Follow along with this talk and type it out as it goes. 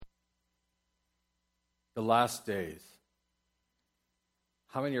The last days.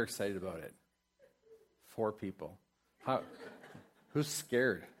 How many are excited about it? 4 people. Who's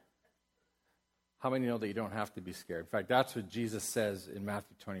scared? How many know that you don't have to be scared? In fact, that's what Jesus says in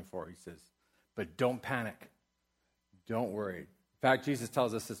Matthew 24. He says, but don't panic. Don't worry. In fact, Jesus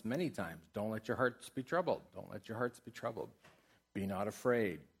tells us this many times. Don't let your hearts be troubled. Don't let your hearts be troubled. Be not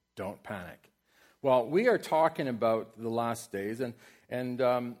afraid. Don't panic. Well, we are talking about the last days, and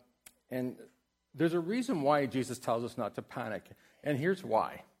there's a reason why Jesus tells us not to panic, and here's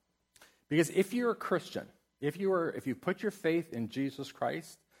why. Because if you're a Christian, if you put your faith in Jesus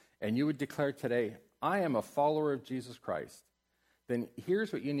Christ, and you would declare today, I am a follower of Jesus Christ, then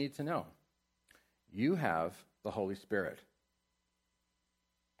here's what you need to know. You have the Holy Spirit.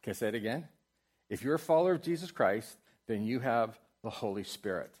 Can I say it again? If you're a follower of Jesus Christ, then you have the Holy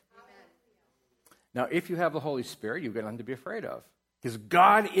Spirit. Amen. Now, if you have the Holy Spirit, you've got nothing to be afraid of. Because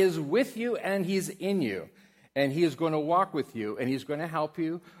God is with you and He's in you. And He is going to walk with you, and He's going to help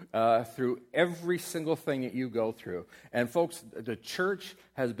you through every single thing that you go through. And folks, the church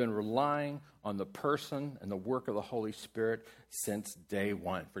has been relying on the person and the work of the Holy Spirit since day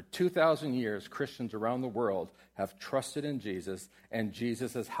one. For 2,000 years, Christians around the world have trusted in Jesus, and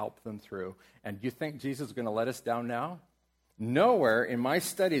Jesus has helped them through. And do you think Jesus is going to let us down now? Nowhere in my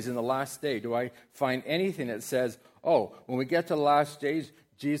studies in the last day do I find anything that says, oh, when we get to the last days,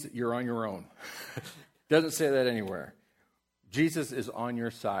 Jesus, you're on your own. Doesn't say that anywhere. Jesus is on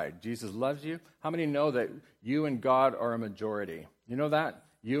your side. Jesus loves you. How many know that you and God are a majority? You know that?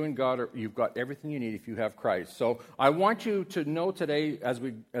 You and God, you've got everything you need if you have Christ. So I want you to know today, as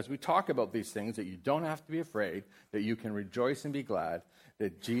we talk about these things, that you don't have to be afraid, that you can rejoice and be glad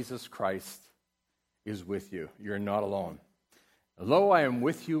that Jesus Christ is with you. You're not alone. Lo, I am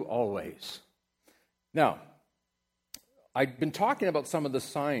with you always. Now, I've been talking about some of the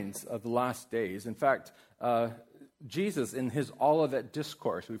signs of the last days. In fact, Jesus, in his Olivet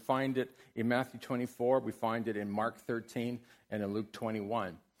Discourse, we find it in Matthew 24, we find it in Mark 13, and in Luke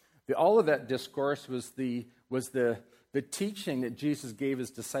 21. The Olivet Discourse was the teaching that Jesus gave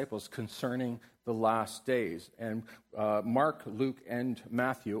his disciples concerning the last days. And Mark, Luke, and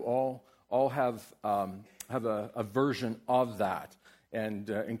Matthew all have a version of that, and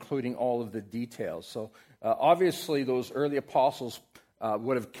including all of the details. So obviously those early apostles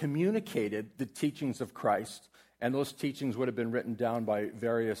would have communicated the teachings of Christ, and those teachings would have been written down by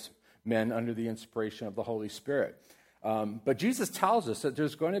various men under the inspiration of the Holy Spirit. But Jesus tells us that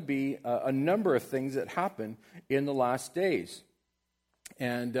there's going to be a number of things that happen in the last days.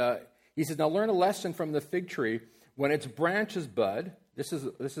 And he says, now learn a lesson from the fig tree. When its branches bud, this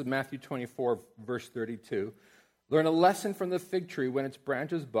is Matthew 24, verse 32. Learn a lesson from the fig tree when its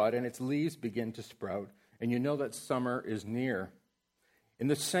branches bud and its leaves begin to sprout, and you know that summer is near. In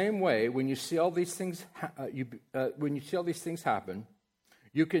the same way, when you see all these things, happen,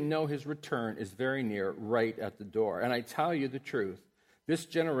 you can know his return is very near, right at the door. And I tell you the truth, this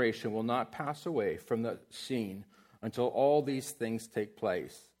generation will not pass away from the scene until all these things take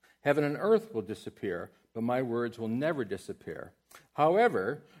place. Heaven and earth will disappear, but my words will never disappear.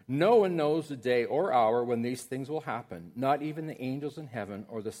 However, no one knows the day or hour when these things will happen, not even the angels in heaven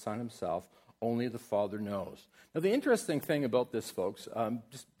or the Son himself. Only the Father knows. Now, the interesting thing about this, folks,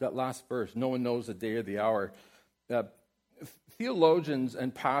 just that last verse, no one knows the day or the hour. Theologians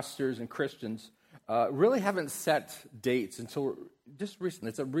and pastors and Christians really haven't set dates until just recently.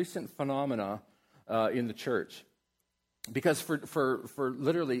 It's a recent phenomena in the church. Because for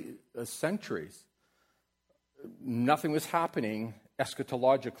literally centuries, nothing was happening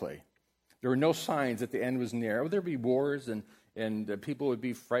eschatologically. There were no signs that the end was near. Would there be wars and people would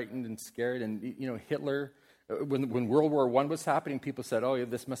be frightened and scared? And, Hitler, when World War I was happening, people said, oh, yeah,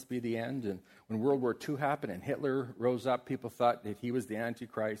 this must be the end. And when World War II happened and Hitler rose up, people thought that he was the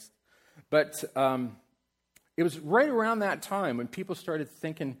Antichrist. But it was right around that time when people started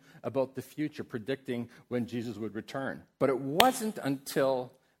thinking about the future, predicting when Jesus would return. But it wasn't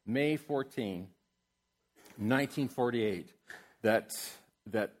until May 14, 1948, that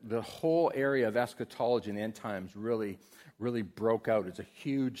the whole area of eschatology and the end times really broke out. It's a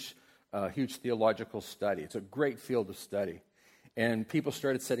huge theological study. It's a great field of study. And people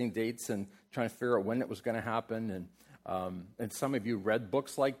started setting dates and trying to figure out when it was going to happen. And some of you read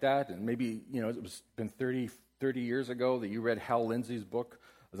books like that. And maybe, it was been 30 years ago that you read Hal Lindsey's book,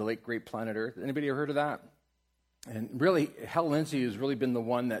 The Late Great Planet Earth. Anybody ever heard of that? And really, Hal Lindsey has really been the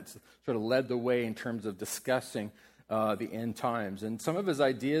one that's sort of led the way in terms of discussing the end times. And some of his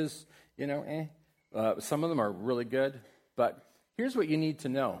ideas, some of them are really good. But here's what you need to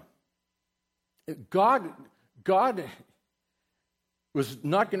know. God was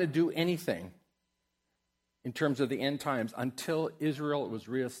not going to do anything in terms of the end times until Israel was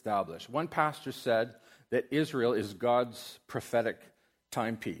reestablished. One pastor said that Israel is God's prophetic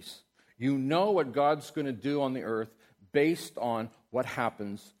timepiece. You know what God's going to do on the earth based on what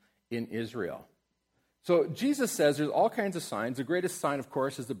happens in Israel. So Jesus says there's all kinds of signs. The greatest sign, of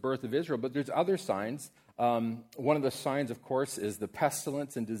course, is the birth of Israel, but there's other signs. One of the signs, of course, is the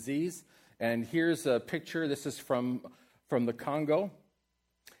pestilence and disease. And here's a picture. This is from the Congo.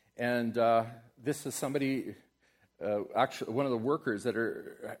 And this is somebody, actually one of the workers that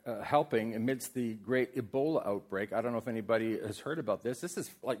are helping amidst the great Ebola outbreak. I don't know if anybody has heard about this. This is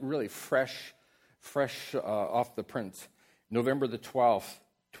like really fresh off the print. November the 12th,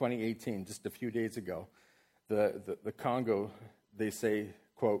 2018, just a few days ago. The Congo, they say,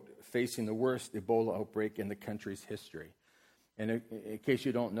 quote, facing the worst Ebola outbreak in the country's history. And in case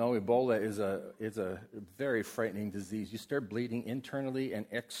you don't know, Ebola is a very frightening disease. You start bleeding internally and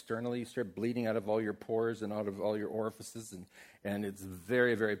externally. You start bleeding out of all your pores and out of all your orifices, and it's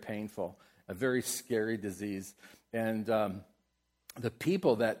very, very painful. A very scary disease. And the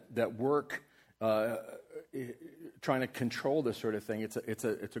people that work trying to control this sort of thing, it's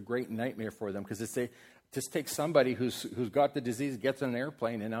a great nightmare for them, because they say, just take somebody who's got the disease, gets on an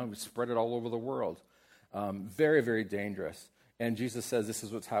airplane, and now spread it all over the world. Very, very dangerous. And Jesus says this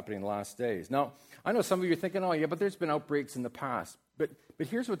is what's happening in the last days. Now, I know some of you are thinking, oh, yeah, but there's been outbreaks in the past. But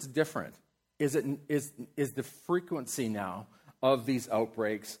here's what's different, is the frequency now of these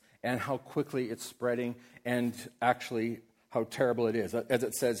outbreaks and how quickly it's spreading and actually how terrible it is. As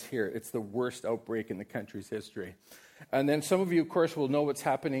it says here, it's the worst outbreak in the country's history. And then some of you, of course, will know what's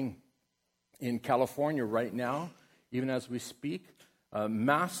happening in California right now, even as we speak.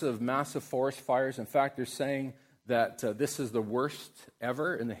 Massive, massive forest fires. In fact, they're saying that this is the worst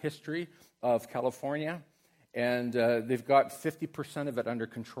ever in the history of California. And they've got 50% of it under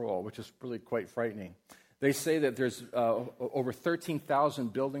control, which is really quite frightening. They say that there's over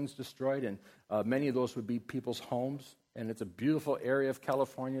 13,000 buildings destroyed, and many of those would be people's homes. And it's a beautiful area of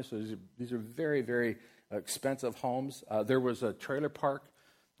California, so these are very, very expensive homes. There was a trailer park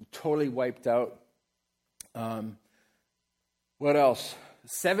totally wiped out. What else?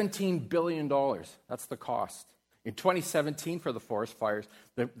 $17 billion. That's the cost. In 2017 for the forest fires,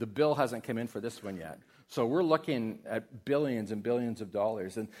 the bill hasn't come in for this one yet. So we're looking at billions and billions of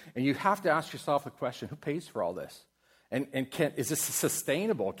dollars. And you have to ask yourself the question, who pays for all this? And is this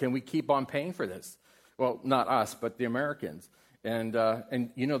sustainable? Can we keep on paying for this? Well, not us, but the Americans. And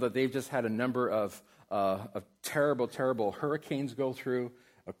you know that they've just had a number of terrible, terrible hurricanes go through,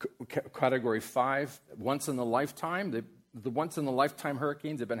 Category 5, once in a lifetime. The once-in-a-lifetime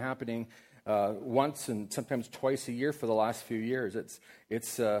hurricanes have been happening once and sometimes twice a year for the last few years.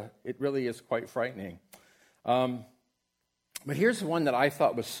 It really is quite frightening. But here's one that I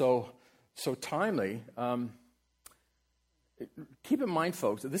thought was so timely. Keep in mind,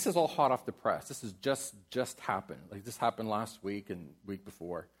 folks, that this is all hot off the press. This has just happened. Like this happened last week and week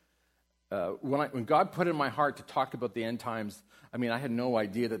before. When God put in my heart to talk about the end times, I mean, I had no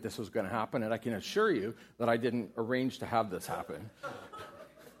idea that this was going to happen, and I can assure you that I didn't arrange to have this happen.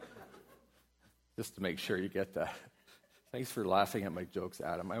 Just to make sure you get that. Thanks for laughing at my jokes,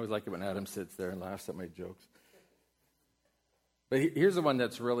 Adam. I always like it when Adam sits there and laughs at my jokes. But here's the one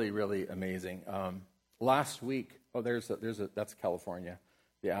that's really, really amazing. Last week, that's California,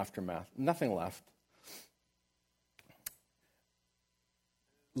 the aftermath. Nothing left.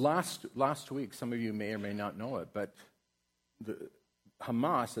 Last week, some of you may or may not know it, but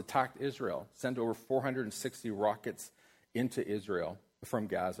Hamas attacked Israel, sent over 460 rockets into Israel from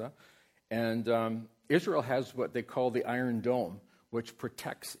Gaza. And Israel has what they call the Iron Dome, which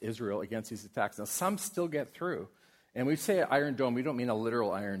protects Israel against these attacks. Now, some still get through. And we say Iron Dome, we don't mean a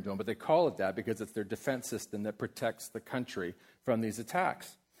literal Iron Dome, but they call it that because it's their defense system that protects the country from these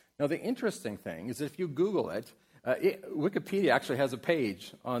attacks. Now, the interesting thing is if you Google it, Wikipedia actually has a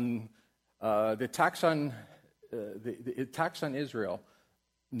page on the attacks on Israel,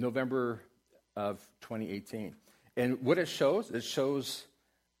 November of 2018. And what it shows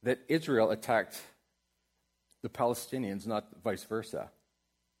that Israel attacked the Palestinians, not vice versa.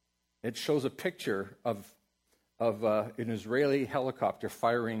 It shows a picture of an Israeli helicopter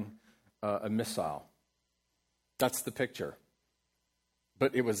firing a missile. That's the picture.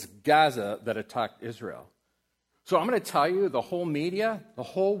 But it was Gaza that attacked Israel. So I'm going to tell you, the whole media, the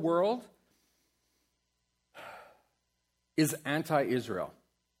whole world is anti-Israel.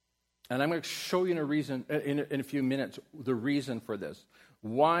 And I'm going to show you in a few minutes the reason for this.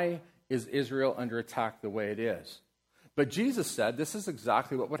 Why is Israel under attack the way it is? But Jesus said this is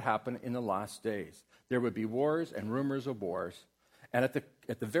exactly what would happen in the last days. There would be wars and rumors of wars. And at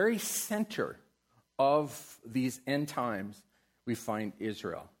the very center of these end times, we find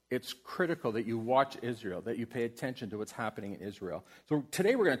Israel. It's critical that you watch Israel, that you pay attention to what's happening in Israel. So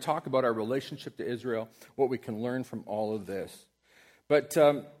today we're going to talk about our relationship to Israel, what we can learn from all of this. But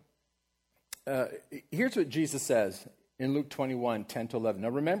here's what Jesus says in Luke 21, 10 to 11. Now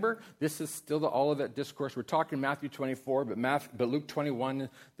remember, this is still the Olivet Discourse. We're talking Matthew 24, but Luke 21,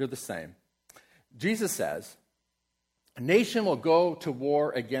 they're the same. Jesus says, "A nation will go to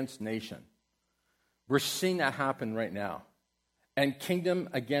war against nation." We're seeing that happen right now. And kingdom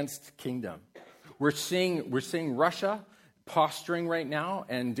against kingdom. We're seeing Russia posturing right now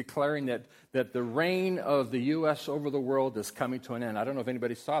and declaring that the reign of the U.S. over the world is coming to an end. I don't know if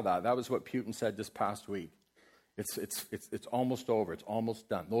anybody saw that. That was what Putin said this past week. It's almost over. It's almost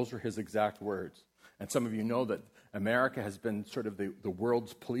done. Those are his exact words. And some of you know that America has been sort of the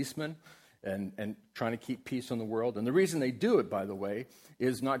world's policeman and trying to keep peace in the world. And the reason they do it, by the way,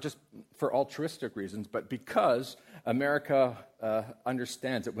 is not just for altruistic reasons, but because America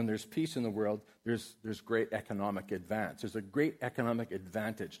understands that when there's peace in the world, there's great economic advance. There's a great economic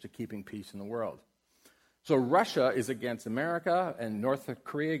advantage to keeping peace in the world. So Russia is against America, and North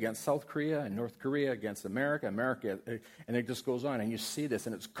Korea against South Korea, and North Korea against America, and it just goes on. And you see this,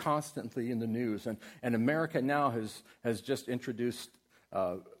 and it's constantly in the news. And America now has just introduced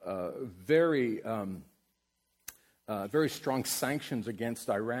very strong sanctions against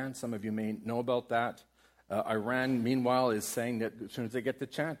Iran. Some of you may know about that. Iran, meanwhile, is saying that as soon as they get the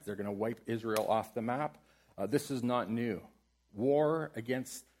chance, they're going to wipe Israel off the map. This is not new. War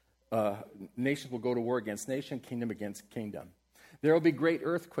against nations will go to war against nation, kingdom against kingdom. There will be great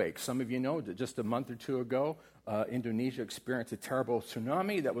earthquakes. Some of you know that just a month or two ago, Indonesia experienced a terrible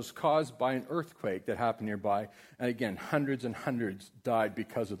tsunami that was caused by an earthquake that happened nearby. And again, hundreds and hundreds died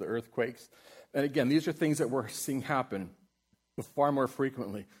because of the earthquakes. And again, these are things that we're seeing happen far more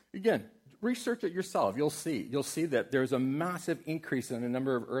frequently. Again, research it yourself. You'll see that there's a massive increase in the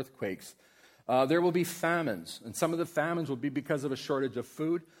number of earthquakes. There will be famines, and some of the famines will be because of a shortage of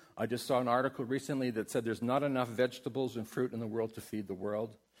food. I just saw an article recently that said there's not enough vegetables and fruit in the world to feed the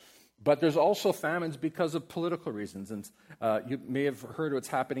world. But there's also famines because of political reasons. And you may have heard what's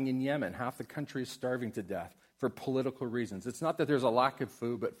happening in Yemen. Half the country is starving to death for political reasons. It's not that there's a lack of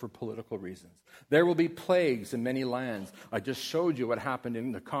food, but for political reasons. There will be plagues in many lands. I just showed you what happened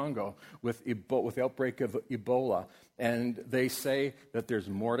in the Congo with the outbreak of Ebola. And they say that there's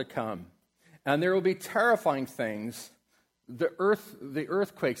more to come. And there will be terrifying things. The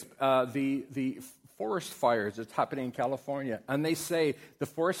earthquakes, the forest fires that's happening in California. And they say the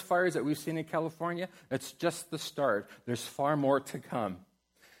forest fires that we've seen in California, that's just the start. There's far more to come.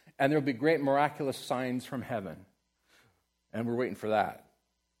 And there will be great miraculous signs from heaven. And we're waiting for that.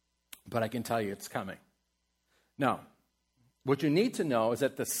 But I can tell you it's coming. Now, what you need to know is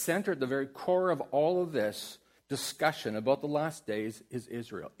at the center, at the very core of all of this discussion about the last days is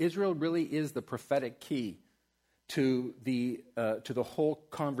Israel. Israel really is the prophetic key to the whole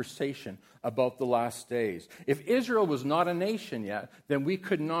conversation about the last days. If Israel was not a nation yet, then we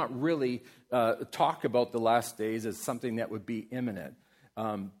could not really talk about the last days as something that would be imminent.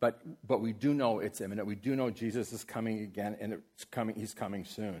 But we do know it's imminent. We do know Jesus is coming again, and he's coming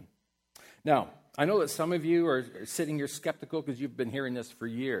soon. Now, I know that some of you are sitting here skeptical because you've been hearing this for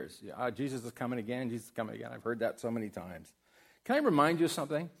years. Jesus is coming again, Jesus is coming again. I've heard that so many times. Can I remind you of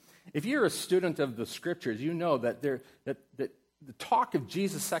something? If you're a student of the Scriptures, you know that the talk of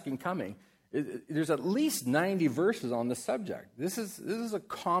Jesus' second coming, there's at least 90 verses on the subject. This is a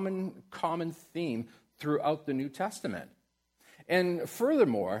common theme throughout the New Testament. And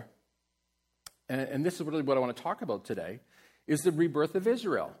furthermore, and this is really what I want to talk about today, is the rebirth of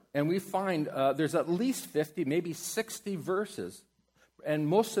Israel. And we find there's at least 50, maybe 60 verses, and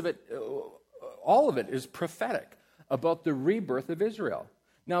most of it, all of it is prophetic about the rebirth of Israel.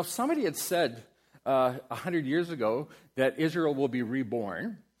 Now, if somebody had said 100 years ago that Israel will be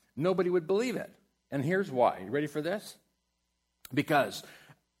reborn, nobody would believe it. And here's why. You ready for this? Because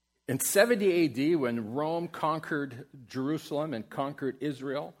in 70 AD, when Rome conquered Jerusalem and conquered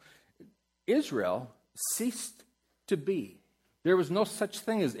Israel, Israel ceased to be. There was no such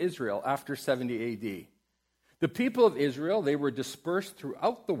thing as Israel after 70 AD. The people of Israel, they were dispersed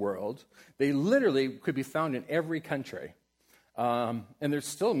throughout the world. They literally could be found in every country. And there's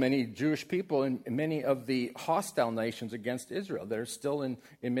still many Jewish people in many of the hostile nations against Israel that are still in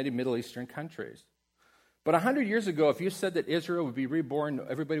many Middle Eastern countries. But 100 years ago, if you said that Israel would be reborn,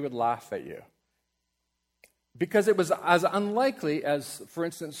 everybody would laugh at you. Because it was as unlikely as, for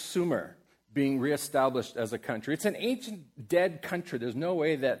instance, Sumer, being reestablished as a country. It's an ancient, dead country. There's no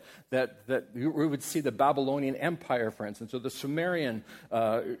way that we would see the Babylonian Empire, for instance, or the Sumerian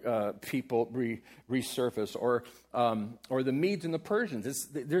people resurface, or the Medes and the Persians.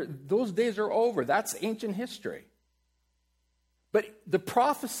 Those days are over. That's ancient history. But the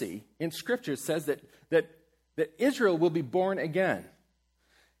prophecy in Scripture says that Israel will be born again.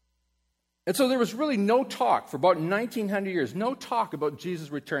 And so there was really no talk for about 1,900 years, no talk about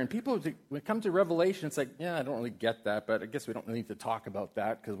Jesus' return. People, when it comes to Revelation, it's like, yeah, I don't really get that, but I guess we don't need to talk about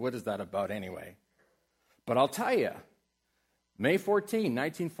that, because what is that about anyway? But I'll tell you, May 14,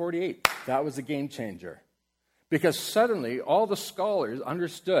 1948, that was a game changer. Because suddenly all the scholars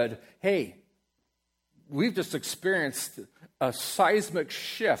understood, hey, we've just experienced a seismic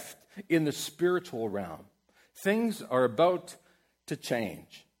shift in the spiritual realm. Things are about to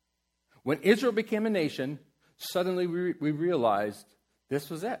change. When Israel became a nation, suddenly we realized this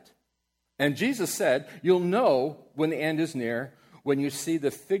was it. And Jesus said, you'll know when the end is near when you see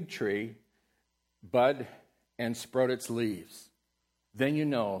the fig tree bud and sprout its leaves. Then you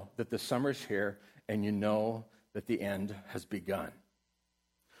know that the summer's here, and you know that the end has begun.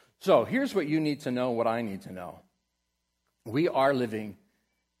 So here's what you need to know, what I need to know. We are living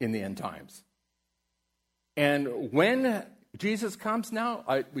in the end times. And when Jesus comes now,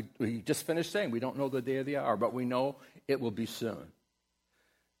 we just finished saying we don't know the day or the hour, but we know it will be soon,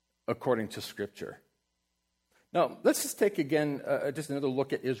 according to Scripture. Now, let's just take again just another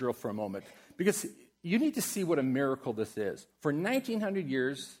look at Israel for a moment, because you need to see what a miracle this is. For 1,900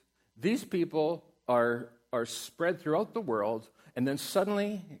 years, these people are spread throughout the world, and then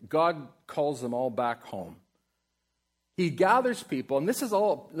suddenly God calls them all back home. He gathers people, and this is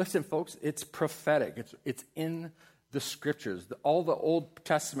all, listen folks, it's prophetic. It's in the Scriptures, all the Old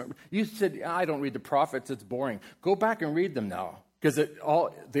Testament. You said, I don't read the prophets, it's boring. Go back and read them now, because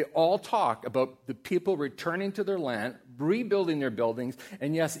they all talk about the people returning to their land, rebuilding their buildings,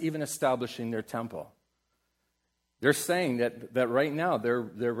 and yes, even establishing their temple. They're saying that right now they're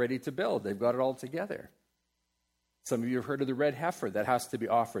ready to build. They've got it all together. Some of you have heard of the red heifer that has to be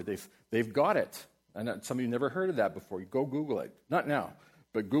offered. They've got it. And some of you never heard of that before. You go Google it. Not now,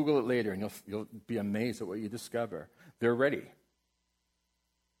 but Google it later, and you'll be amazed at what you discover. They're ready.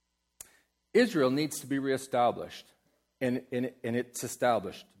 Israel needs to be reestablished, and it's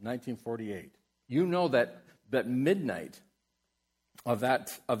established, 1948. You know that midnight of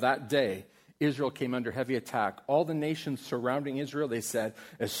that day, Israel came under heavy attack. All the nations surrounding Israel, they said,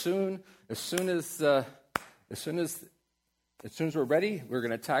 as soon as we're ready, we're going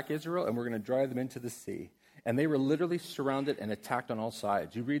to attack Israel, and we're going to drive them into the sea. And they were literally surrounded and attacked on all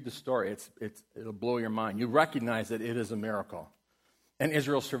sides. You read the story, it'll blow your mind. You recognize that it is a miracle. And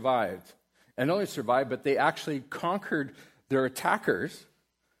Israel survived. And not only survived, but they actually conquered their attackers,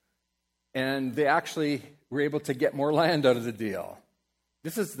 and they actually were able to get more land out of the deal.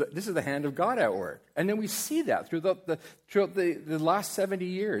 This is the hand of God at work. And then we see that throughout the last 70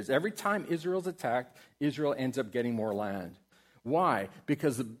 years. Every time Israel's attacked, Israel ends up getting more land. Why?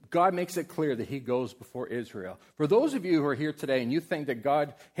 Because God makes it clear that he goes before Israel. For those of you who are here today and you think that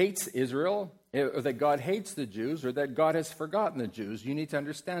God hates Israel, or that God hates the Jews, or that God has forgotten the Jews, you need to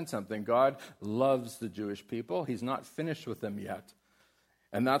understand something. God loves the Jewish people. He's not finished with them yet.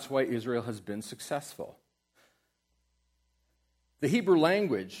 And that's why Israel has been successful. The Hebrew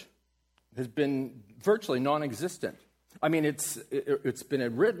language has been virtually non-existent. I mean, it's been a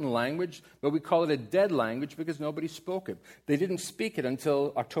written language, but we call it a dead language because nobody spoke it. They didn't speak it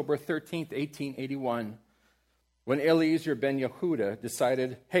until October 13th, 1881, when Eliezer ben Yehuda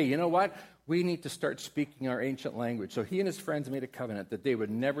decided, hey, you know what? We need to start speaking our ancient language. So he and his friends made a covenant that they would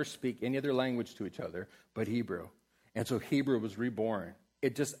never speak any other language to each other but Hebrew. And so Hebrew was reborn.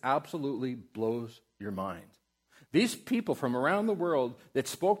 It just absolutely blows your mind. These people from around the world that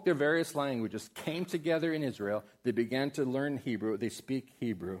spoke their various languages came together in Israel. They began to learn Hebrew. They speak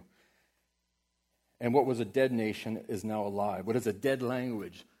Hebrew. And what was a dead nation is now alive. What is a dead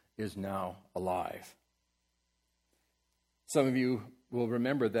language is now alive. Some of you will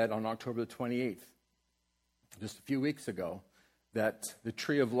remember that on October the 28th, just a few weeks ago, that the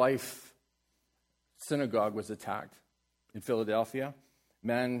Tree of Life synagogue was attacked in Philadelphia.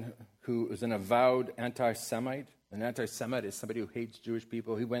 Man who is an avowed anti-Semite. An anti-Semite is somebody who hates Jewish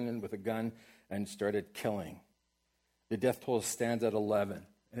people. He went in with a gun and started killing. The death toll stands at 11,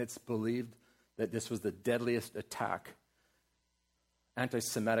 and it's believed that this was the deadliest attack,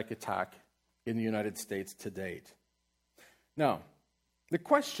 anti-Semitic attack in the United States to date. Now, the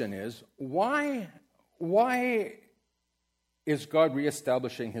question is, why is God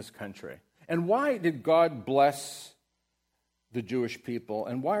reestablishing his country? And why did God bless the Jewish people,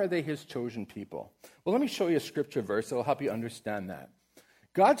 and why are they his chosen people? Well, let me show you a scripture verse that will help you understand that.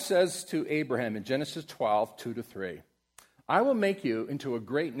 God says to Abraham in Genesis 12, 2-3, I will make you into a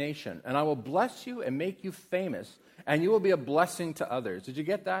great nation, and I will bless you and make you famous, and you will be a blessing to others. Did you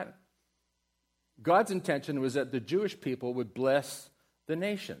get that? God's intention was that the Jewish people would bless the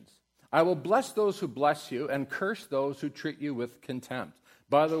nations. I will bless those who bless you and curse those who treat you with contempt.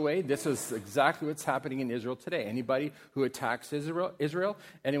 By the way, this is exactly what's happening in Israel today. Anybody who attacks Israel,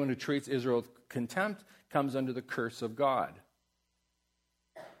 anyone who treats Israel with contempt, comes under the curse of God.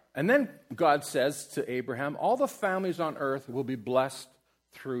 And then God says to Abraham, all the families on earth will be blessed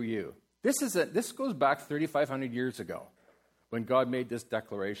through you. This goes back 3,500 years ago when God made this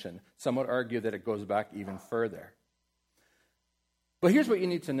declaration. Some would argue that it goes back even further. But here's what you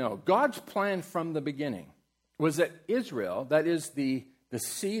need to know. God's plan from the beginning was that Israel, that is the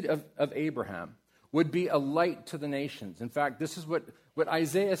seed of Abraham, would be a light to the nations. In fact, this is what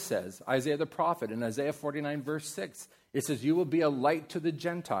Isaiah says, Isaiah the prophet, in Isaiah 49, verse 6. It says, you will be a light to the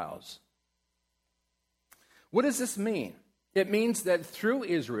Gentiles. What does this mean? It means that through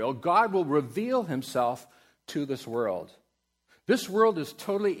Israel, God will reveal himself to this world. This world is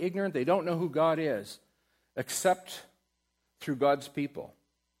totally ignorant. They don't know who God is, except through God's people.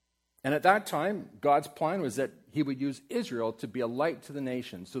 And at that time, God's plan was that he would use Israel to be a light to the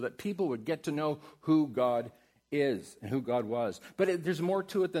nations so that people would get to know who God is and who God was. But there's more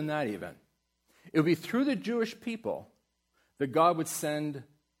to it than that even. It would be through the Jewish people that God would send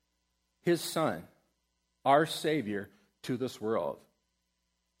his son, our Savior, to this world.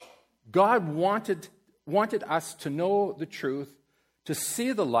 God wanted us to know the truth, to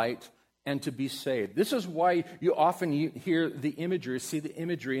see the light, and to be saved. This is why you often hear the imagery, see the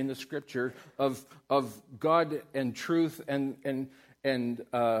imagery in the scripture of God and truth and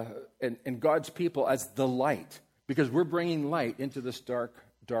God's people as the light, because we're bringing light into this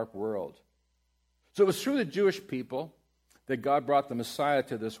dark world. So it was through the Jewish people that God brought the Messiah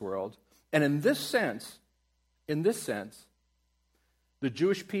to this world. And in this sense, the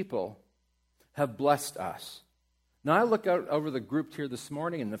Jewish people have blessed us. Now, I look out over the group here this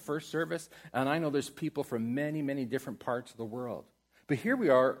morning in the first service, and I know there's people from many, many different parts of the world. But here we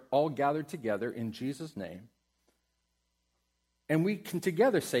are, all gathered together in Jesus' name. And we can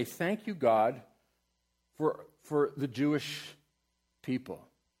together say, thank you, God, for the Jewish people.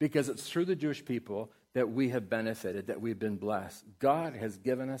 Because it's through the Jewish people that we have benefited, that we've been blessed. God has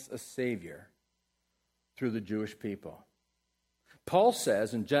given us a Savior through the Jewish people. Paul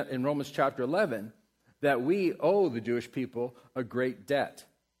says in Romans chapter 11 that we owe the Jewish people a great debt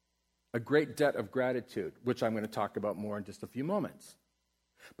of gratitude, which I'm going to talk about more in just a few moments.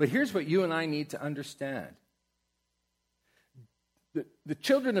 But here's what you and I need to understand. The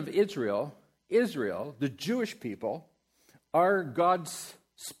children of Israel, the Jewish people, are God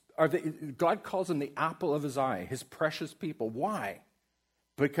calls them the apple of his eye, his precious people. Why?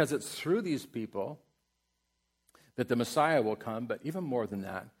 Because it's through these people that the Messiah will come, but even more than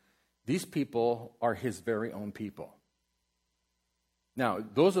that, these people are his very own people. Now,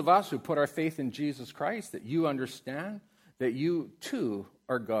 those of us who put our faith in Jesus Christ, that you understand that you too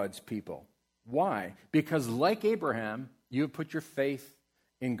are God's people. Why? Because like Abraham, you have put your faith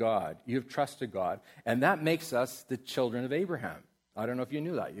in God. You have trusted God. And that makes us the children of Abraham. I don't know if you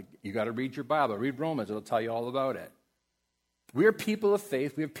knew that. You got to read your Bible. Read Romans. It'll tell you all about it. We are people of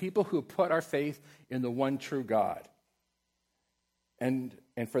faith. We are people who put our faith in the one true God. And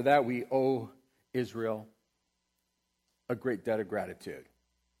for that, we owe Israel a great debt of gratitude.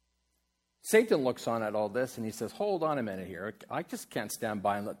 Satan looks on at all this and he says, hold on a minute here. I just can't stand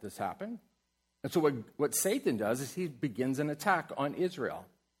by and let this happen. And so what Satan does is he begins an attack on Israel.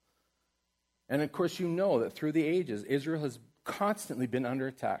 And of course, you know that through the ages, Israel has constantly been under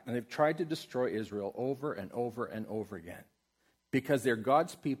attack. And they've tried to destroy Israel over and over and over again. Because they're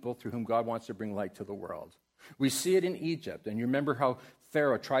God's people through whom God wants to bring light to the world. We see it in Egypt. And you remember how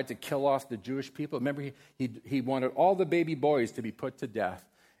Pharaoh tried to kill off the Jewish people? Remember, he wanted all the baby boys to be put to death.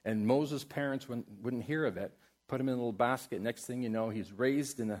 And Moses' parents wouldn't hear of it. Put him in a little basket. Next thing you know, he's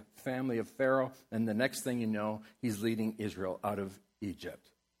raised in the family of Pharaoh. And the next thing you know, he's leading Israel out of Egypt.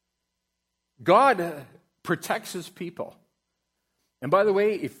 God protects his people. And by the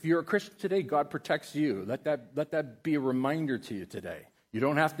way, if you're a Christian today, God protects you. Let that be a reminder to you today. You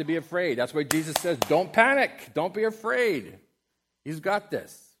don't have to be afraid. That's why Jesus says, don't panic. Don't be afraid. He's got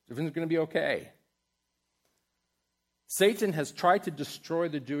this. Everything's going to be okay. Satan has tried to destroy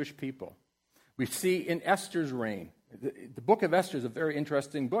the Jewish people. We see in Esther's reign. The book of Esther is a very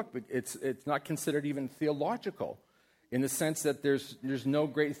interesting book, but it's not considered even theological. in the sense that there's no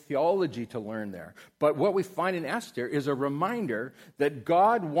great theology to learn there. But what we find in Esther is a reminder that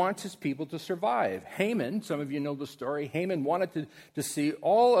God wants his people to survive. Haman, some of you know the story, Haman wanted to see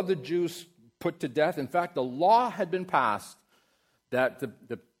all of the Jews put to death. In fact, the law had been passed that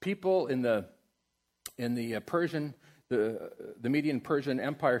the people in the Persian, the Median Persian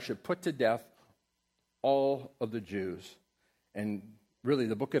Empire should put to death all of the Jews. And really,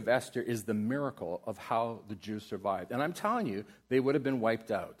 the book of Esther is the miracle of how the Jews survived. And I'm telling you, they would have been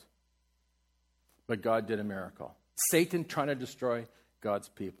wiped out. But God did a miracle. Satan trying to destroy God's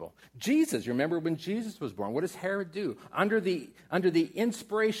people. Jesus, you remember when Jesus was born, what does Herod do? Under the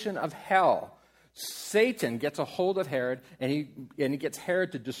inspiration of hell, Satan gets a hold of Herod, and he gets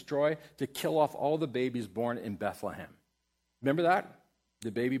Herod to kill off all the babies born in Bethlehem. Remember that?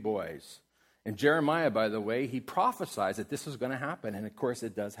 The baby boys. And Jeremiah, by the way, he prophesies that this is going to happen, and of course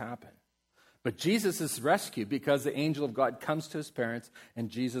it does happen. But Jesus is rescued because the angel of God comes to his parents, and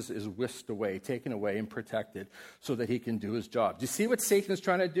Jesus is whisked away, taken away, and protected so that he can do his job. Do you see what Satan is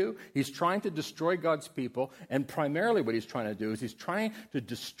trying to do? He's trying to destroy God's people, and primarily what he's trying to do is he's trying to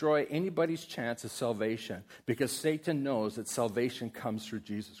destroy anybody's chance of salvation, because Satan knows that salvation comes through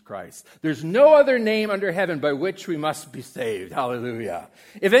Jesus Christ. There's no other name under heaven by which we must be saved. Hallelujah.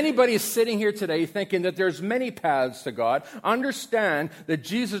 If anybody is sitting here today thinking that there's many paths to God, understand that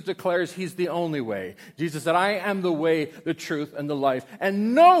Jesus declares he's the only way. Jesus said, I am the way, the truth, and the life,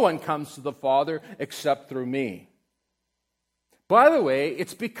 and no one comes to the Father except through me. By the way,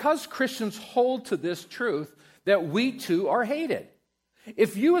 it's because Christians hold to this truth that we too are hated.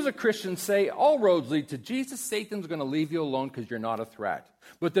 If you as a Christian say all roads lead to Jesus, Satan's going to leave you alone because you're not a threat.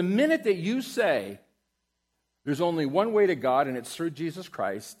 But the minute that you say there's only one way to God and it's through Jesus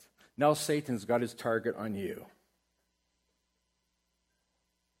Christ, now Satan's got his target on you.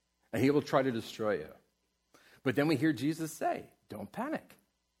 And he will try to destroy you. But then we hear Jesus say, don't panic.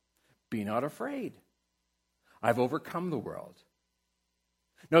 Be not afraid. I've overcome the world.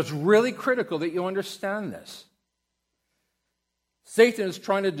 Now, it's really critical that you understand this. Satan is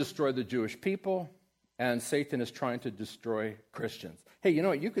trying to destroy the Jewish people, and Satan is trying to destroy Christians. Hey, you know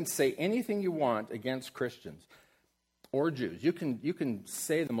what? You can say anything you want against Christians or Jews. You can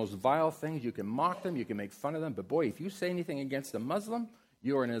say the most vile things. You can mock them. You can make fun of them. But boy, if you say anything against a Muslim,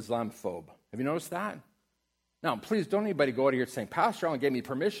 you're an Islamophobe. Have you noticed that? Now, please don't anybody go out here saying, Pastor Allen gave me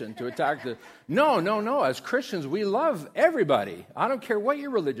permission to attack the... No. As Christians, we love everybody. I don't care what your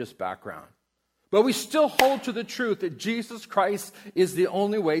religious background. But we still hold to the truth that Jesus Christ is the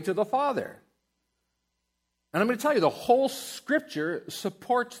only way to the Father. And I'm going to tell you, the whole Scripture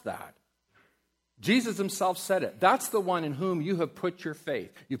supports that. Jesus himself said it. That's the one in whom you have put your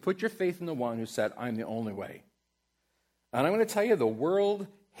faith. You put your faith in the one who said, I'm the only way. And I'm going to tell you, the world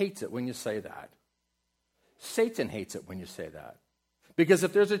hates it when you say that. Satan hates it when you say that. Because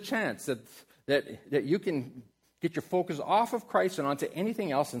if there's a chance that you can get your focus off of Christ and onto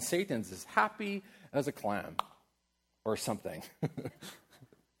anything else, and Satan's as happy as a clam or something.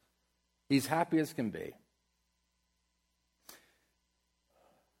 He's happy as can be.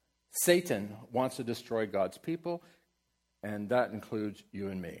 Satan wants to destroy God's people, and that includes you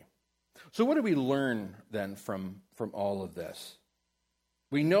and me. So what do we learn then from all of this?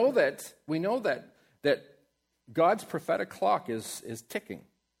 We know that God's prophetic clock is ticking.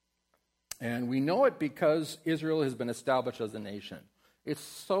 And we know it because Israel has been established as a nation. It's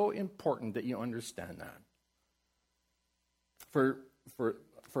so important that you understand that. For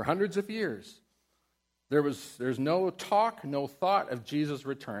hundreds of years, there's no talk, no thought of Jesus'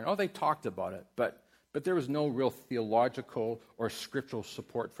 return. Oh, they talked about it, but there was no real theological or scriptural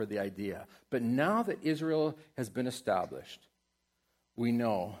support for the idea. But now that Israel has been established, we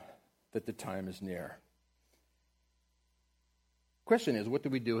know that the time is near. Question is, what do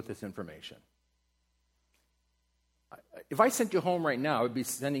we do with this information? If I sent you home right now, I would be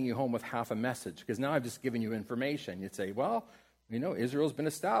sending you home with half a message, because now I've just given you information. You'd say, well, Israel's been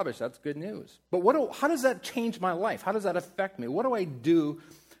established. That's good news. But how does that change my life? How does that affect me? What do I do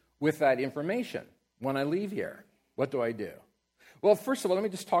with that information when I leave here? What do I do? Well, first of all, let me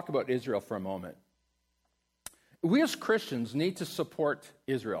just talk about Israel for a moment. We as Christians need to support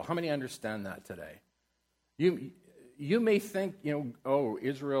Israel. How many understand that today? You may think,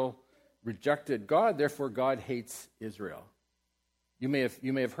 Israel rejected God, therefore God hates Israel. You may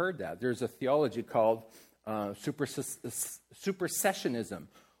have heard that. There's a theology called supersessionism,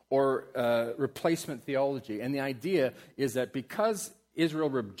 or replacement theology. And the idea is that because Israel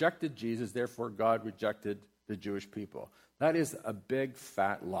rejected Jesus, therefore God rejected the Jewish people. That is a big,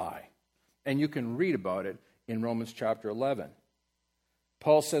 fat lie. And you can read about it in Romans chapter 11.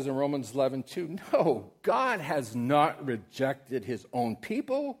 Paul says in Romans 11:2, no, God has not rejected his own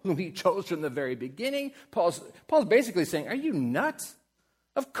people, whom he chose from the very beginning. Paul's basically saying, are you nuts?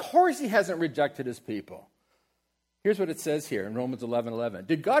 Of course he hasn't rejected his people. Here's what it says here in Romans 11:11.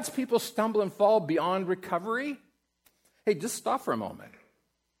 Did God's people stumble and fall beyond recovery? Hey, just stop for a moment.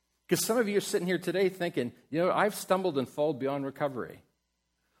 Because some of you are sitting here today thinking, I've stumbled and fallen beyond recovery.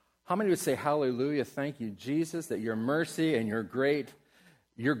 How many would say, hallelujah, thank you, Jesus, that your mercy and your great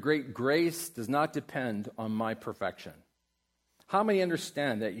grace does not depend on my perfection? How many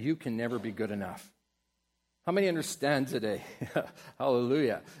understand that you can never be good enough? How many understand today,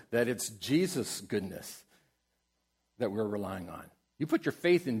 hallelujah, that it's Jesus' goodness that we're relying on? You put your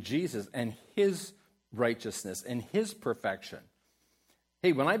faith in Jesus and his righteousness and his perfection.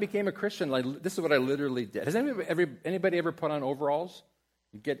 Hey, when I became a Christian, this is what I literally did. Has anybody ever put on overalls?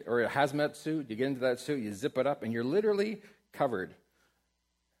 Or a hazmat suit? You get into that suit, you zip it up, and you're literally covered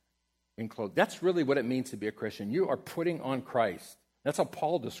in clothes. That's really what it means to be a Christian. You are putting on Christ. That's how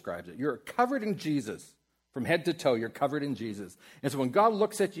Paul describes it. You're covered in Jesus. From head to toe, you're covered in Jesus. And so when God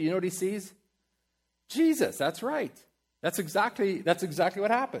looks at you, you know what he sees? Jesus, that's right. That's exactly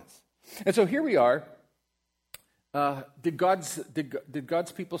what happens. And so here we are. Did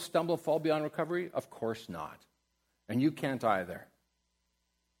God's people stumble and fall beyond recovery? Of course not. And you can't either.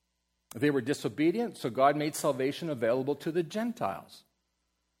 They were disobedient, so God made salvation available to the Gentiles.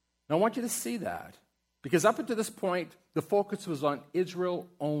 Now I want you to see that, because up until this point, the focus was on Israel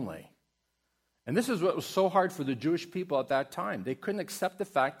only. And this is what was so hard for the Jewish people at that time. They couldn't accept the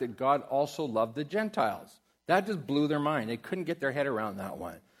fact that God also loved the Gentiles. That just blew their mind. They couldn't get their head around that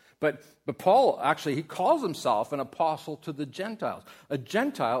one. But Paul, actually, he calls himself an apostle to the Gentiles. A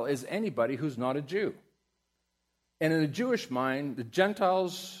Gentile is anybody who's not a Jew. And in the Jewish mind, the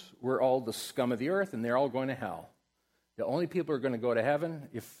Gentiles were all the scum of the earth, and they're all going to hell. The only people who are going to go to heaven,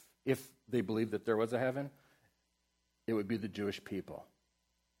 if they believe that there was a heaven, it would be the Jewish people.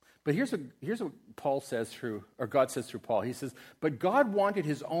 But here's what Paul says God says through Paul. He says, but God wanted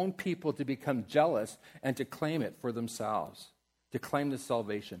his own people to become jealous and to claim it for themselves, to claim the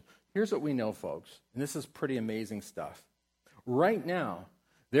salvation. Here's what we know, folks, and this is pretty amazing stuff. Right now,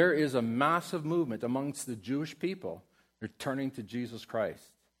 there is a massive movement amongst the Jewish people. They're turning to Jesus Christ.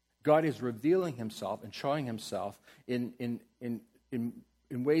 God is revealing himself and showing himself in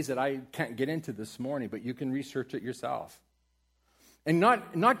ways that I can't get into this morning, but you can research it yourself. And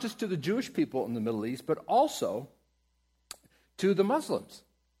not just to the Jewish people in the Middle East, but also to the Muslims.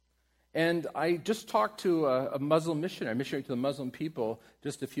 And I just talked to a Muslim missionary to the Muslim people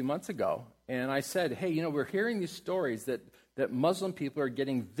just a few months ago. And I said, hey, we're hearing these stories that Muslim people are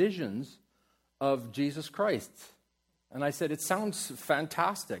getting visions of Jesus Christ. And I said, it sounds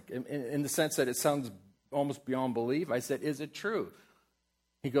fantastic in the sense that it sounds almost beyond belief. I said, is it true?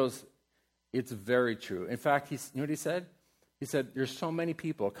 He goes, it's very true. In fact, you know what he said? He said, there's so many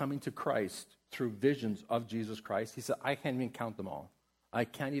people coming to Christ through visions of Jesus Christ. He said, I can't even count them all. I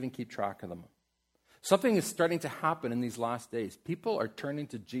can't even keep track of them. Something is starting to happen in these last days. People are turning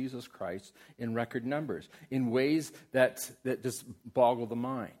to Jesus Christ in record numbers, in ways that just boggle the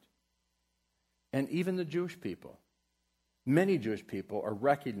mind. And even the Jewish people, many Jewish people are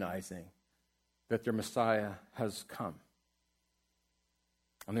recognizing that their Messiah has come.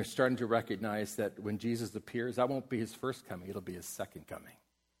 And they're starting to recognize that when Jesus appears, that won't be his first coming, it'll be his second coming.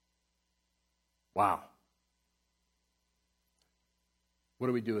 Wow. What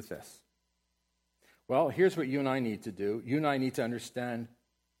do we do with this? Well, here's what you and I need to do. You and I need to understand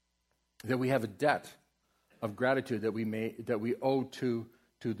that we have a debt of gratitude that we owe to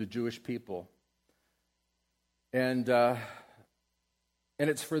the Jewish people. And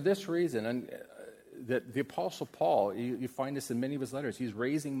it's for this reason, and that the Apostle Paul, you find this in many of his letters, he's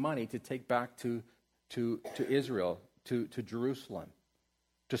raising money to take back to Israel, to Jerusalem,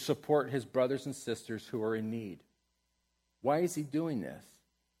 to support his brothers and sisters who are in need. Why is he doing this?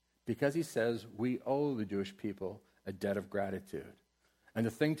 Because he says we owe the Jewish people a debt of gratitude. And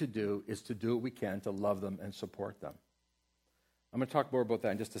the thing to do is to do what we can to love them and support them. I'm going to talk more about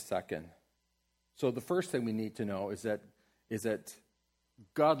that in just a second. So the first thing we need to know is that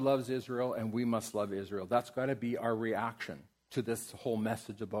God loves Israel and we must love Israel. That's got to be our reaction to this whole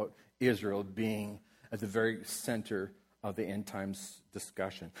message about Israel being at the very center of the end times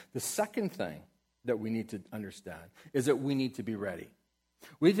discussion. The second thing that we need to understand is that we need to be ready.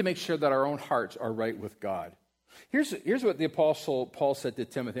 We need to make sure that our own hearts are right with God. Here's what the Apostle Paul said to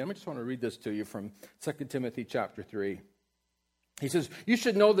Timothy. I just want to read this to you from 2 Timothy chapter 3. He says, you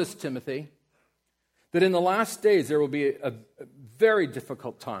should know this, Timothy, that in the last days there will be a very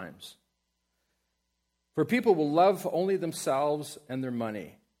difficult times. For people will love only themselves and their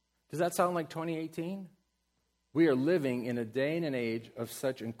money. Does that sound like 2018? We are living in a day and an age of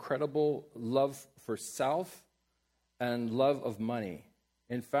such incredible love for self and love of money.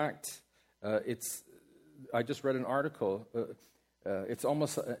 In fact, I just read an article. It's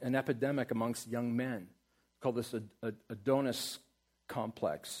almost an epidemic amongst young men. Called this Adonis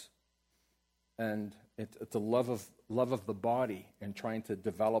complex. And it's a love of the body and trying to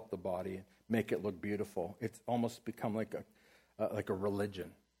develop the body and make it look beautiful. It's almost become like a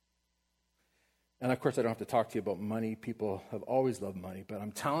religion. And of course, I don't have to talk to you about money. People have always loved money. But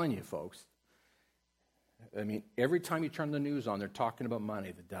I'm telling you, folks, I mean, every time you turn the news on, they're talking about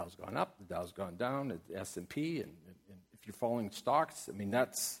money. The Dow's gone up, the Dow's gone down, the S&P, and if you're following stocks, I mean,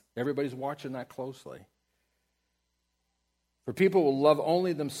 everybody's watching that closely. For people will love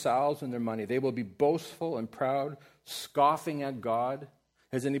only themselves and their money. They will be boastful and proud, scoffing at God.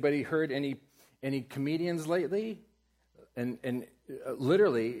 Has anybody heard any comedians lately? And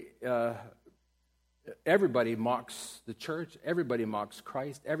literally, everybody mocks the church. Everybody mocks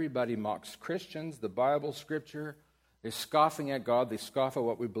Christ. Everybody mocks Christians, the Bible, Scripture. They're scoffing at God. They scoff at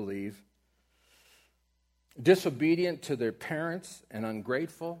what we believe. Disobedient to their parents and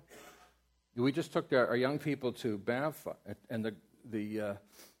ungrateful. We just took our young people to Banff, and the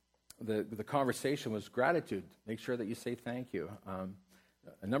conversation was gratitude. Make sure that you say thank you.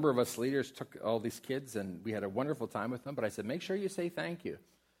 A number of us leaders took all these kids, and we had a wonderful time with them. But I said, make sure you say thank you.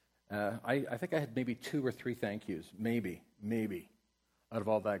 I think I had maybe 2 or 3 thank yous, maybe, out of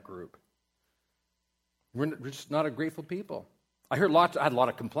all that group. We're just not a grateful people. I had a lot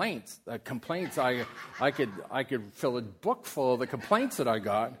of complaints. I could fill a book full of the complaints that I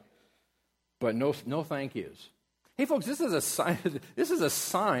got. But no thank yous. Hey, folks, this is a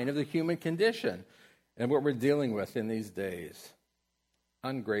sign of the human condition and what we're dealing with in these days.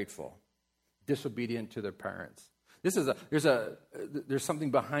 Ungrateful, disobedient to their parents. There's something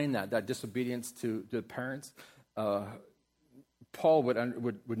behind that disobedience to the parents. Paul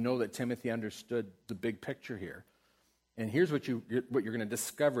would know that Timothy understood the big picture here. And here's what you're going to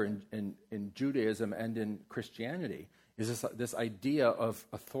discover in Judaism and in Christianity is this idea of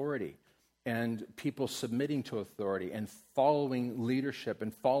authority. And people submitting to authority and following leadership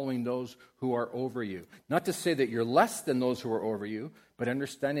and following those who are over you. Not to say that you're less than those who are over you, but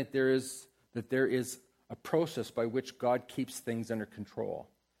understand that there is a process by which God keeps things under control.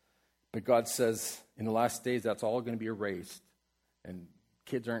 But God says in the last days that's all going to be erased. And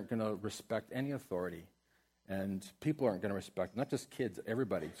kids aren't going to respect any authority. And people aren't going to respect, not just kids,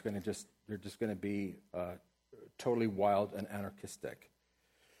 everybody. They're just going to be totally wild and anarchistic.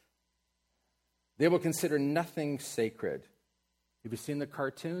 They will consider nothing sacred. Have you seen the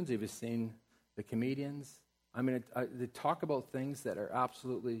cartoons? Have you seen the comedians? I mean, they talk about things that are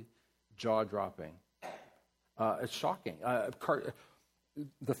absolutely jaw-dropping. It's shocking.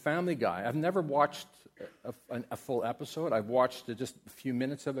 The Family Guy. I've never watched a full episode. I've watched just a few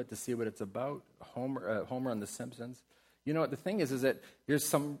minutes of it to see what it's about. Homer on The Simpsons. You know, the thing is that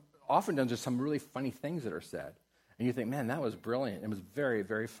oftentimes there's some really funny things that are said. And you think, man, that was brilliant. It was very,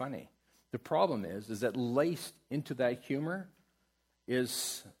 very funny. The problem is that laced into that humor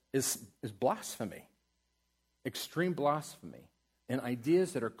is blasphemy, extreme blasphemy, and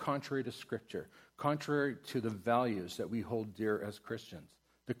ideas that are contrary to Scripture, contrary to the values that we hold dear as Christians.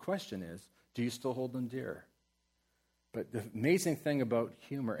 The question is, do you still hold them dear? But the amazing thing about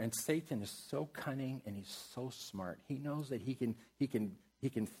humor, and Satan is so cunning and he's so smart. He knows that he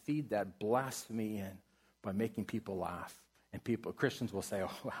can feed that blasphemy in by making people laugh. And Christians will say,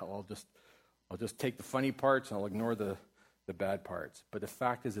 oh, well, I'll just take the funny parts and I'll ignore the bad parts. But the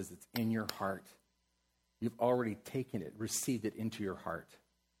fact is it's in your heart. You've already taken it, received it into your heart.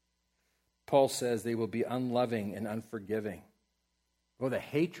 Paul says they will be unloving and unforgiving. Oh, the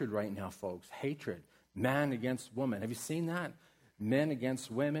hatred right now, folks. Hatred. Man against woman. Have you seen that? Men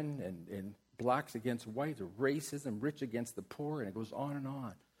against women and blacks against whites, or racism, rich against the poor, and it goes on and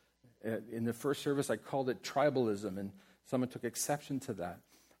on. In the first service, I called it tribalism, and someone took exception to that.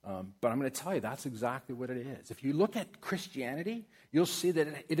 But I'm going to tell you, that's exactly what it is. If you look at Christianity, you'll see that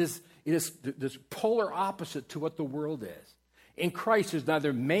it is this polar opposite to what the world is. In Christ, there's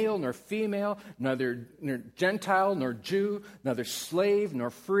neither male nor female, neither Gentile nor Jew, neither slave nor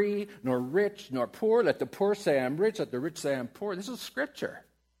free, nor rich nor poor. Let the poor say I'm rich, let the rich say I'm poor. This is Scripture.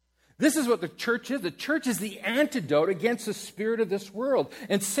 This is what the church is. The church is the antidote against the spirit of this world.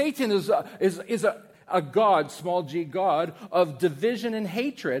 And Satan is a God, small g God, of division and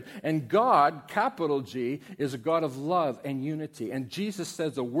hatred. And God, capital G, is a God of love and unity. And Jesus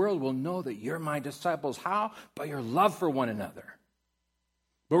says the world will know that you're my disciples. How? By your love for one another.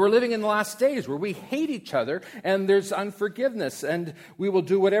 But we're living in the last days where we hate each other and there's unforgiveness, and we will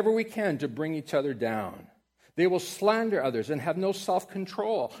do whatever we can to bring each other down. They will slander others and have no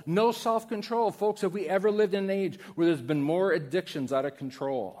self-control. No self-control. Folks, have we ever lived in an age where there's been more addictions out of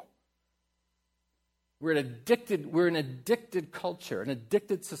control? We're an addicted culture, an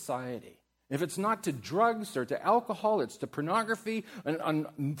addicted society. If it's not to drugs or to alcohol, it's to pornography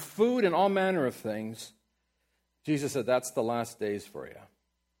and food and all manner of things. Jesus said, that's the last days for you.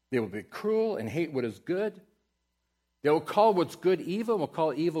 They will be cruel and hate what is good. They will call what's good evil and will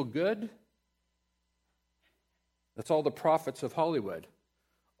call evil good. That's all the prophets of Hollywood,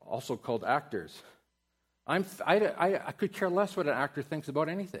 also called actors. I could care less what an actor thinks about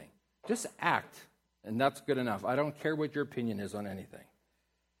anything. Just act, and that's good enough. I don't care what your opinion is on anything.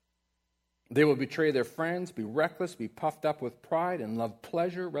 They will betray their friends, be reckless, be puffed up with pride, and love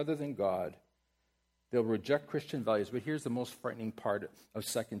pleasure rather than God. They'll reject Christian values. But here's the most frightening part of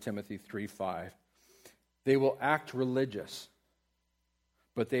 2 Timothy 3:5. They will act religious,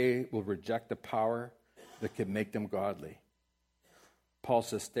 but they will reject the power that can make them godly. Paul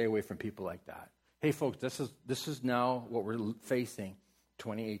says, stay away from people like that. Hey, folks, this is now what we're facing,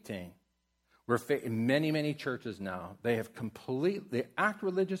 2018. We're in many churches now. They act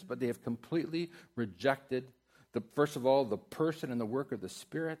religious, but they have completely rejected, first of all, the person and the work of the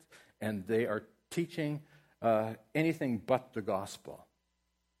Spirit, and they are teaching anything but the gospel.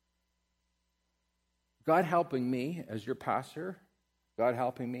 God helping me as your pastor, God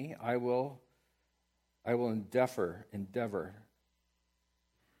helping me, I will endeavor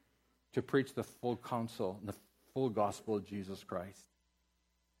to preach the full counsel and the full gospel of Jesus Christ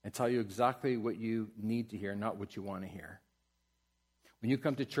and tell you exactly what you need to hear, not what you want to hear. When you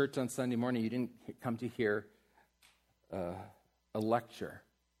come to church on Sunday morning, you didn't come to hear a lecture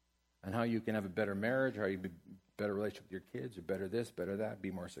on how you can have a better marriage, how you have a better relationship with your kids, or better this, better that,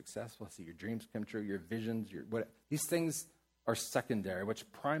 be more successful, see your dreams come true, your visions, these things are secondary. What's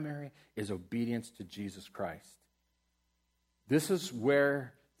primary is obedience to Jesus Christ. This is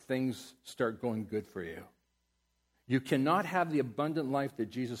where things start going good for you. You cannot have the abundant life that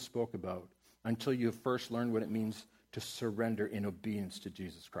Jesus spoke about until you first learn what it means to surrender in obedience to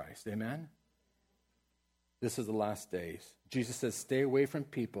Jesus Christ. Amen? This is the last days. Jesus says, stay away from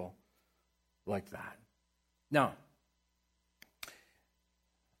people like that. Now,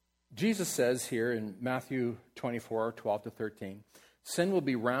 Jesus says here in Matthew 24:12-13, sin will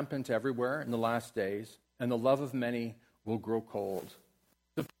be rampant everywhere in the last days, and the love of many will grow cold.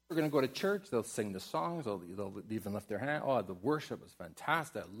 The people are going to go to church, they'll sing the songs, they'll even lift their hand. Oh, the worship was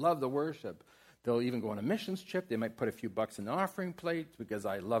fantastic. I love the worship. They'll even go on a missions trip. They might put a few bucks in the offering plate because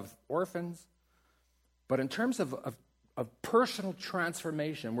I love orphans. But in terms of personal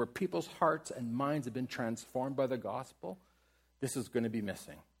transformation, where people's hearts and minds have been transformed by the gospel, this is going to be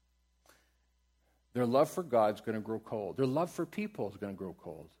missing. Their love for God is going to grow cold. Their love for people is going to grow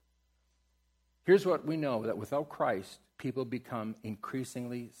cold. Here's what we know, that without Christ, people become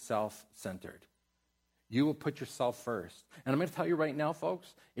increasingly self-centered. You will put yourself first. And I'm going to tell you right now,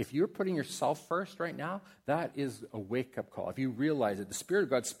 folks, if you're putting yourself first right now, that is a wake-up call. If you realize it, the Spirit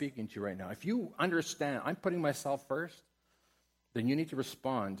of God's speaking to you right now. If you understand, I'm putting myself first, then you need to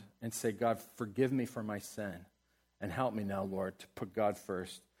respond and say, God, forgive me for my sin. And help me now, Lord, to put God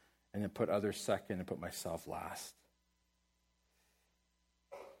first and then put others second and put myself last.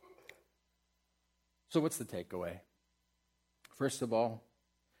 So what's the takeaway? First of all,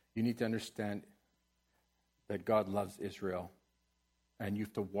 you need to understand that God loves Israel, and you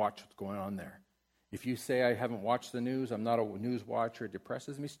have to watch what's going on there. If you say, I haven't watched the news, I'm not a news watcher, it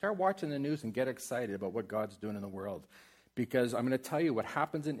depresses me, start watching the news and get excited about what God's doing in the world. Because I'm going to tell you, what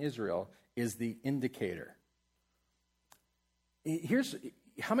happens in Israel is the indicator. Here's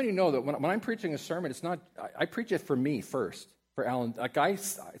how many know that when I'm preaching a sermon, it's not, I preach it for me first, for Alan. Like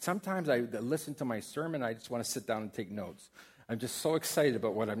sometimes I listen to my sermon, I just want to sit down and take notes. I'm just so excited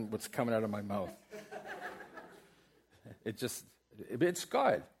about what's coming out of my mouth. It's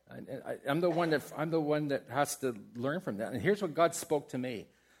God. I'm the one that has to learn from that. And here's what God spoke to me.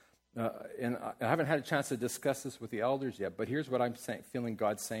 And I haven't had a chance to discuss this with the elders yet, but here's what I'm feeling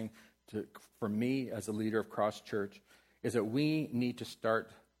God saying for me as a leader of Cross Church, is that we need to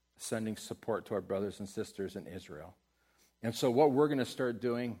start sending support to our brothers and sisters in Israel. And so what we're going to start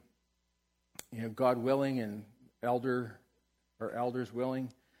doing, God willing and elders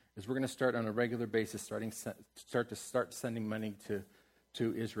willing, is we're going to start on a regular basis, start sending money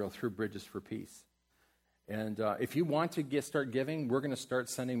to Israel through Bridges for Peace. And if you want to start giving, we're going to start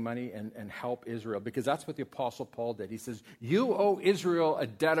sending money and help Israel, because that's what the Apostle Paul did. He says, you owe Israel a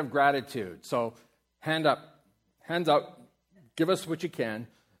debt of gratitude. So hands up, give us what you can.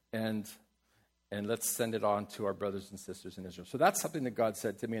 and let's send it on to our brothers and sisters in Israel. So that's something that God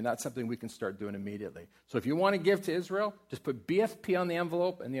said to me, and that's something we can start doing immediately. So if you want to give to Israel, just put BFP on the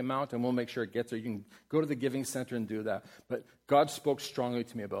envelope and the amount, and we'll make sure it gets there. You can go to the Giving Center and do that. But God spoke strongly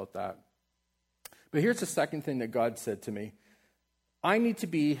to me about that. But here's the second thing that God said to me. I need to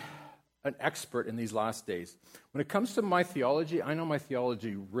be an expert in these last days. When it comes to my theology, I know my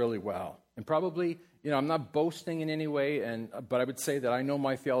theology really well. And probably, I'm not boasting in any way, but I would say that I know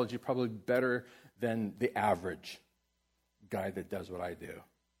my theology probably better than the average guy that does what I do.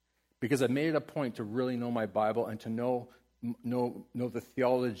 Because I've made it a point to really know my Bible and to know the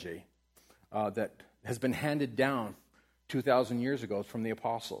theology that has been handed down 2,000 years ago from the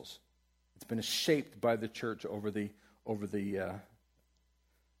apostles. It's been shaped by the church over the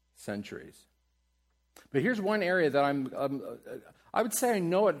centuries. But here's one area that I would say I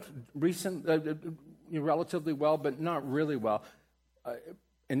know it relatively well, but not really well.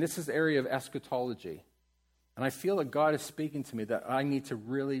 And this is the area of eschatology. And I feel that God is speaking to me that I need to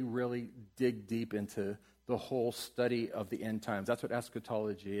really, really dig deep into the whole study of the end times. That's what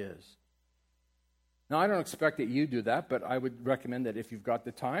eschatology is. Now, I don't expect that you do that, but I would recommend that if you've got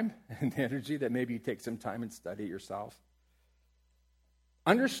the time and the energy, that maybe you take some time and study it yourself.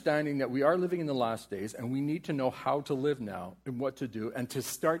 Understanding that we are living in the last days and we need to know how to live now and what to do and to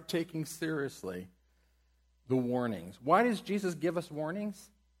start taking seriously the warnings. Why does Jesus give us warnings?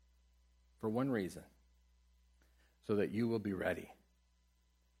 For one reason, so that you will be ready.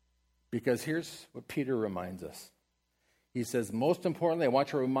 Because here's what Peter reminds us. He says, most importantly, I want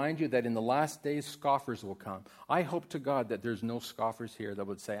to remind you that in the last days, scoffers will come. I hope to God that there's no scoffers here that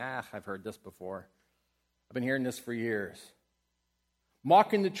would say, I've heard this before. I've been hearing this for years.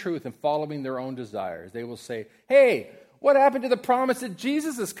 Mocking the truth and following their own desires. They will say, hey, what happened to the promise that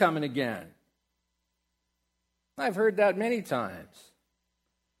Jesus is coming again? I've heard that many times.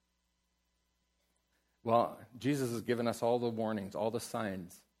 Well, Jesus has given us all the warnings, all the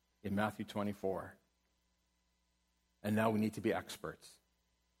signs in Matthew 24. And now we need to be experts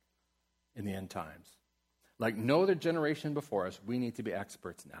in the end times. Like no other generation before us, we need to be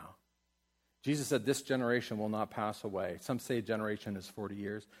experts now. Jesus said this generation will not pass away. Some say a generation is 40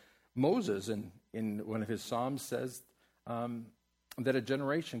 years. Moses, in one of his Psalms, says that a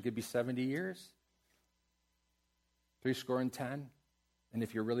generation could be 70 years. 70. And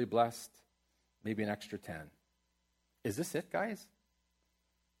if you're really blessed, maybe an extra 10. Is this it, guys?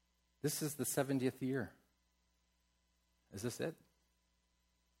 This is the 70th year. Is this it?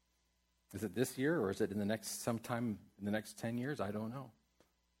 Is it this year, or is it sometime in the next 10 years? I don't know.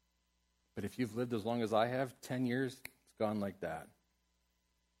 But if you've lived as long as I have, 10 years, it's gone like that.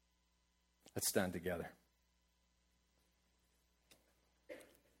 Let's stand together.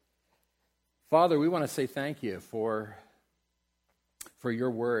 Father, we want to say thank you for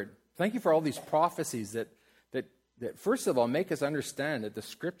your word. Thank you for all these prophecies that first of all, make us understand that the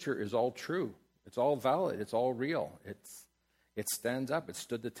Scripture is all true. It's all valid. It's all real. It stands up. It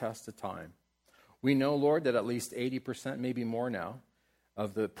stood the test of time. We know, Lord, that at least 80%, maybe more now,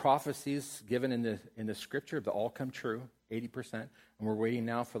 of the prophecies given in the Scripture have all come true, 80%, and we're waiting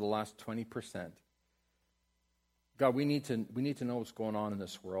now for the last 20%. God, we need to know what's going on in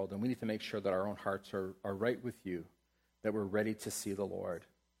this world, and we need to make sure that our own hearts are right with you, that we're ready to see the Lord,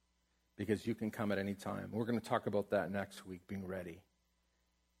 because you can come at any time. We're going to talk about that next week, being ready.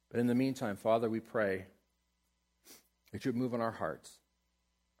 But in the meantime, Father, we pray that you move in our hearts.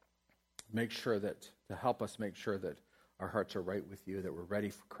 To help us make sure that our hearts are right with you, that we're ready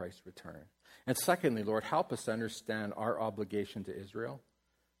for Christ's return. And secondly, Lord, help us to understand our obligation to Israel,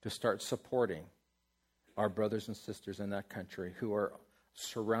 to start supporting our brothers and sisters in that country who are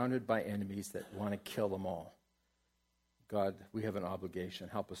surrounded by enemies that want to kill them all. God, we have an obligation.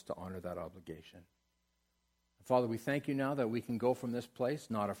 Help us to honor that obligation. Father, we thank you now that we can go from this place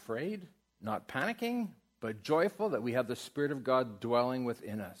not afraid, not panicking, but joyful that we have the Spirit of God dwelling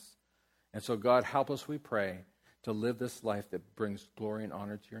within us. And so, God, help us, we pray, to live this life that brings glory and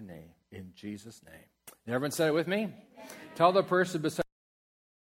honor to your name. In Jesus' name. And everyone said it with me? Amen. Tell the person beside